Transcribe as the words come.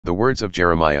The words of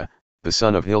Jeremiah, the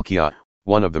son of Hilkiah,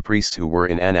 one of the priests who were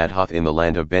in Anathoth in the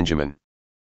land of Benjamin.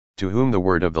 To whom the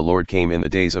word of the Lord came in the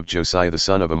days of Josiah the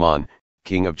son of Amon,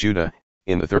 king of Judah,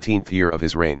 in the 13th year of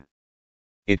his reign.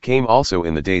 It came also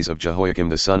in the days of Jehoiakim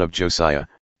the son of Josiah,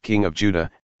 king of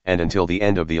Judah, and until the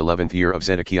end of the 11th year of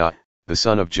Zedekiah, the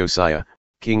son of Josiah,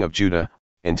 king of Judah,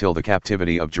 until the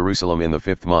captivity of Jerusalem in the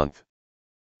 5th month.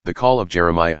 The call of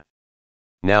Jeremiah.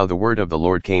 Now the word of the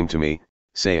Lord came to me,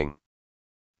 saying,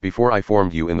 Before I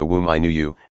formed you in the womb I knew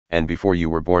you, and before you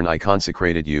were born I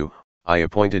consecrated you, I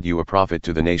appointed you a prophet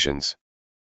to the nations.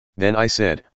 Then I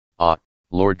said, Ah,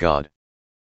 Lord God!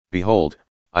 Behold,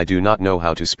 I do not know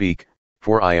how to speak,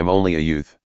 for I am only a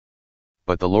youth.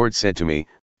 But the Lord said to me,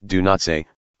 Do not say,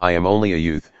 I am only a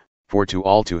youth, for to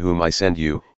all to whom I send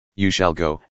you, you shall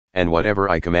go, and whatever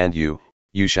I command you,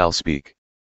 you shall speak.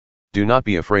 Do not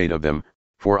be afraid of them,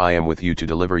 for I am with you to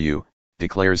deliver you,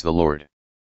 declares the Lord.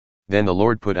 Then the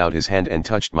Lord put out his hand and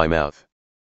touched my mouth.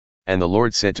 And the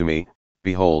Lord said to me,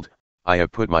 Behold, I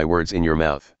have put my words in your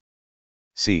mouth.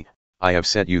 See, I have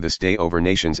set you this day over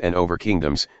nations and over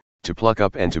kingdoms, to pluck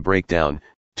up and to break down,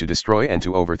 to destroy and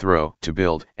to overthrow, to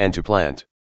build and to plant.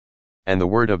 And the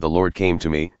word of the Lord came to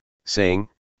me, saying,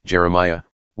 Jeremiah,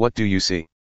 what do you see?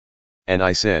 And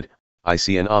I said, I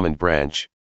see an almond branch.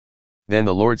 Then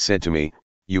the Lord said to me,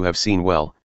 You have seen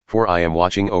well, for I am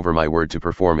watching over my word to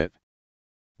perform it.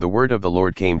 The word of the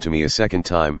Lord came to me a second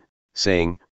time,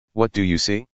 saying, What do you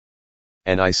see?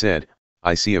 And I said,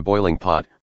 I see a boiling pot,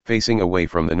 facing away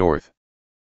from the north.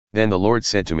 Then the Lord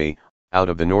said to me, Out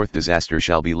of the north disaster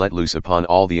shall be let loose upon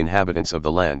all the inhabitants of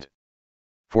the land.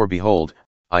 For behold,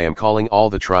 I am calling all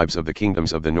the tribes of the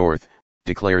kingdoms of the north,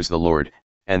 declares the Lord,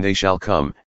 and they shall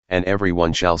come, and every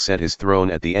one shall set his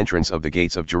throne at the entrance of the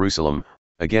gates of Jerusalem,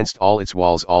 against all its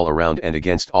walls all around and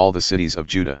against all the cities of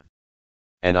Judah.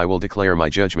 And I will declare my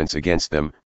judgments against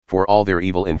them, for all their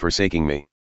evil in forsaking me.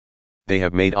 They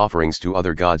have made offerings to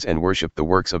other gods and worshipped the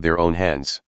works of their own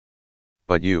hands.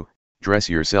 But you, dress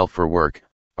yourself for work,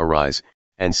 arise,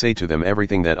 and say to them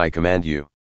everything that I command you.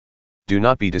 Do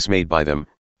not be dismayed by them,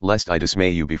 lest I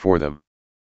dismay you before them.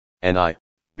 And I,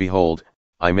 behold,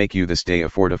 I make you this day a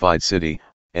fortified city,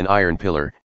 an iron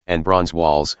pillar, and bronze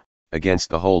walls, against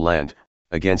the whole land,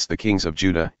 against the kings of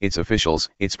Judah, its officials,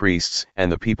 its priests,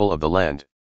 and the people of the land.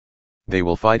 They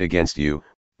will fight against you,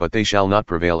 but they shall not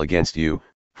prevail against you,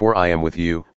 for I am with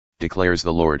you, declares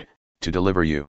the Lord, to deliver you.